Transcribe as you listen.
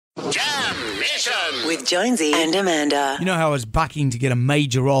Mission with Jonesy and Amanda. You know how I was bucking to get a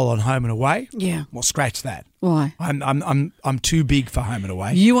major role on Home and Away? Yeah. Well, scratch that. Why? I'm too big for Home and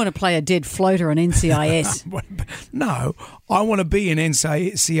Away. You want to play a dead floater on NCIS. No, I want to be in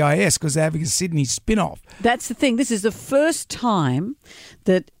NCIS because they're having a Sydney spin-off. That's the thing. This is the first time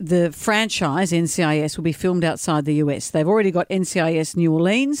that the franchise NCIS will be filmed outside the US. They've already got NCIS New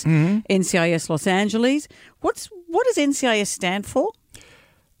Orleans, NCIS Los Angeles. What does NCIS stand for?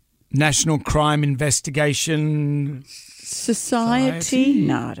 National Crime Investigation Society?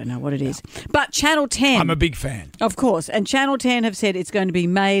 No, I don't know what it is. But Channel 10. I'm a big fan. Of course. And Channel 10 have said it's going to be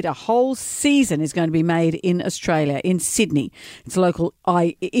made, a whole season is going to be made in Australia, in Sydney. It's a local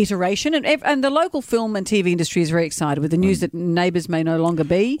iteration. And the local film and TV industry is very excited with the news that Neighbours may no longer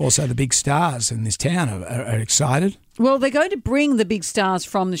be. Also, the big stars in this town are excited. Well, they're going to bring the big stars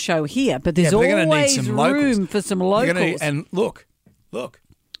from the show here, but there's always room for some locals. And look.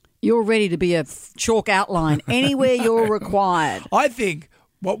 You're ready to be a chalk outline anywhere you're required. I think,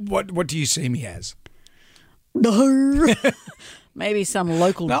 what do you see me as? No. Maybe some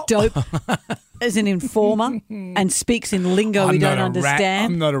local dope as an informer and speaks in lingo we don't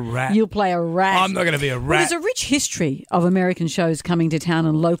understand. I'm not a rat. You'll play a rat. I'm not going to be a rat. Well, there's a rich history of American shows coming to town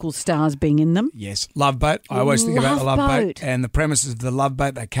and local stars being in them. Yes. Love Boat. I always think about the Love Boat and the premises of the Love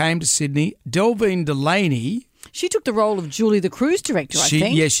Boat. They came to Sydney. Delvine Delaney. She took the role of Julie the cruise director, I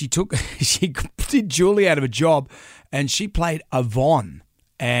think. Yeah, she did Julie out of a job and she played Yvonne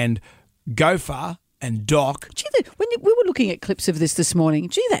and Gopher and Doc. Gee, when we were looking at clips of this morning,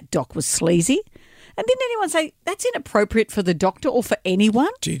 that Doc was sleazy. And didn't anyone say that's inappropriate for the doctor or for anyone?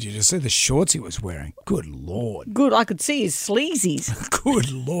 Gee, did you see the shorts he was wearing? Good Lord. Good, I could see his sleazies.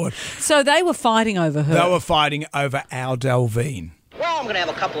 Good Lord. So they were fighting over her. They were fighting over our Delvine. Well, I'm going to have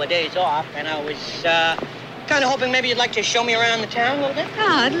a couple of days off, and I was kind of hoping maybe you'd like to show me around the town a little bit. Oh,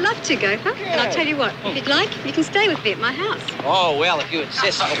 I'd love to, Gopher. And I'll tell you what, if you'd like, you can stay with me at my house. Oh, well, if you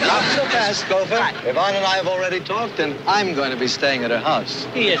insist. Not so fast, Gopher. Yvonne and I have already talked, and I'm going to be staying at her house.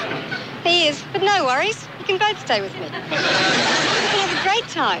 He is. He is, but no worries. You can both stay with me. You can have a great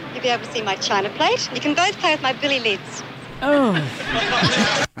time. You'll be able to see my china plate. You can both play with my billy lids. Oh.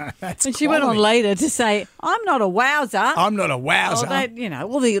 That's and she went on later to say, I'm not a wowser. I'm not a wowser.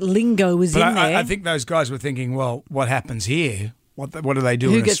 All the lingo was in there. I think those guys were thinking, well, what happens here? What do they do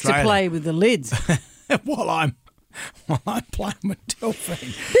Who in gets Australia? to play with the lids? While I'm playing with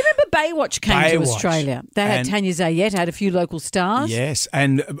Delphine. Remember Baywatch came to Australia? They had Tanya Zayet, had a few local stars. Yes,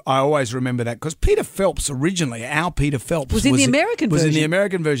 and I always remember that because Peter Phelps originally, our Peter Phelps was in the American version. Was in the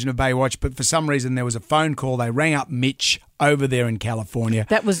American version of Baywatch, but for some reason there was a phone call. They rang up Mitch over there in California.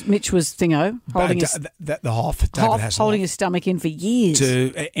 Mitch was Thingo holding his holding his stomach in for years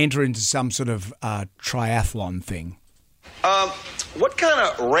to enter into some sort of triathlon thing. What kind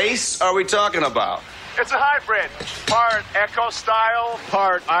of race are we talking about? It's a hybrid. Part Echo style,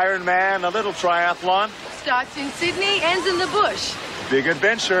 part Ironman, a little triathlon. Starts in Sydney, ends in the bush. Big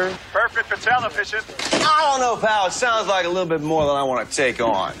adventure. Perfect for television. I don't know, pal. It sounds like a little bit more than I want to take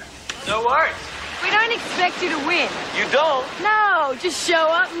on. No worries. We don't expect you to win. You don't? No, just show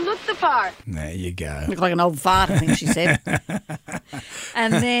up and look the part. There you go. Look like an old fart, I think she said.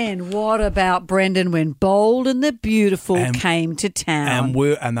 And then what about Brendan when Bold and the Beautiful came to town?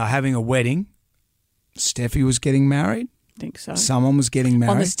 And they're having a wedding. Steffi was getting married. I think so. Someone was getting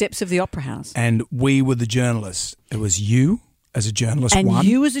married. On the steps of the Opera House. And we were the journalists. It was you as a journalist. And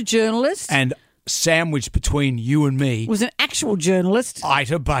you as a journalist. And sandwiched between you and me was an actual journalist.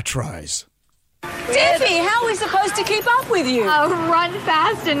 Ita Buttrose. Steffi, how are we supposed to keep up with you? Run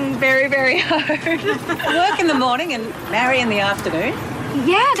fast and very, very hard. Work in the morning and marry in the afternoon.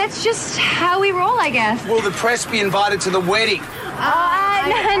 Yeah, that's just how we roll, I guess. Will the press be invited to the wedding?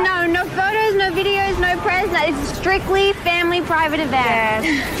 No photos, no videos, no press. It's strictly family private event.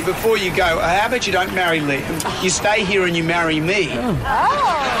 Before you go, how about you don't marry Liam? You stay here and you marry me.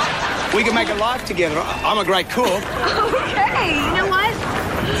 Oh. We can make a life together. I'm a great cook. Okay, you know what?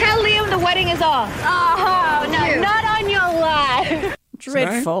 Tell Liam the wedding is off. Oh, no, not on your life.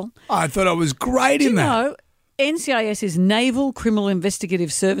 Dreadful. I thought I was great in that. No, NCIS is Naval Criminal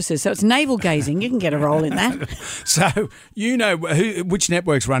Investigative Services, so it's naval gazing. You can get a role in that. So you know which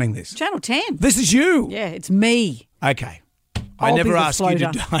network's running this? Channel 10. This is you. Yeah, it's me. Okay. I never ask you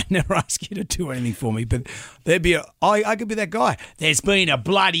to do anything for me, but I could be that guy. There's been a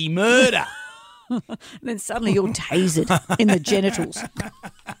bloody murder. And then suddenly you're tasered in the genitals.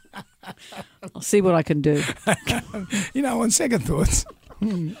 I'll see what I can do. On second thoughts.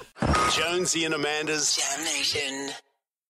 Jonesy and Amanda's Jam Nation.